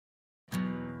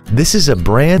This is a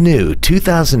brand new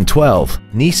 2012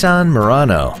 Nissan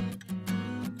Murano.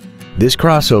 This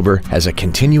crossover has a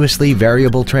continuously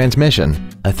variable transmission,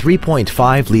 a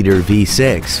 3.5-liter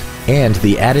V6, and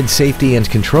the added safety and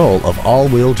control of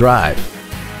all-wheel drive.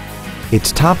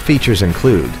 Its top features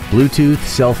include Bluetooth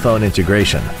cell phone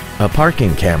integration, a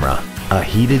parking camera, a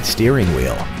heated steering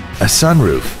wheel, a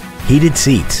sunroof, heated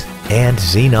seats, and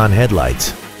xenon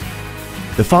headlights.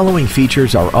 The following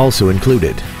features are also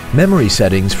included: memory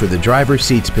settings for the driver's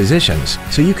seat's positions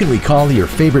so you can recall your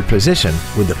favorite position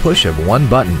with the push of one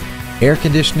button, air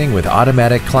conditioning with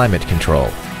automatic climate control,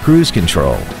 cruise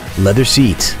control, leather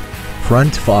seats,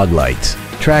 front fog lights,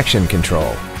 traction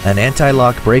control, an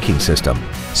anti-lock braking system,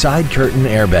 side curtain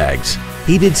airbags,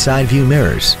 heated side view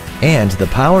mirrors, and the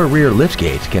power rear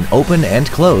liftgate can open and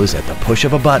close at the push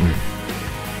of a button.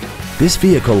 This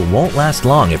vehicle won't last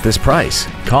long at this price.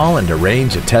 Call and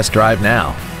arrange a test drive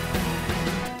now.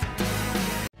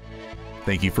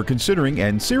 Thank you for considering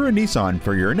Ancira Nissan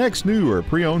for your next new or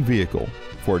pre-owned vehicle.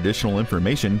 For additional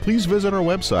information, please visit our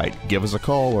website, give us a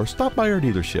call, or stop by our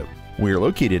dealership. We are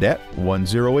located at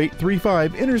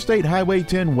 10835 Interstate Highway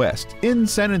 10 West in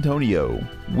San Antonio.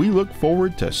 We look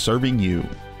forward to serving you.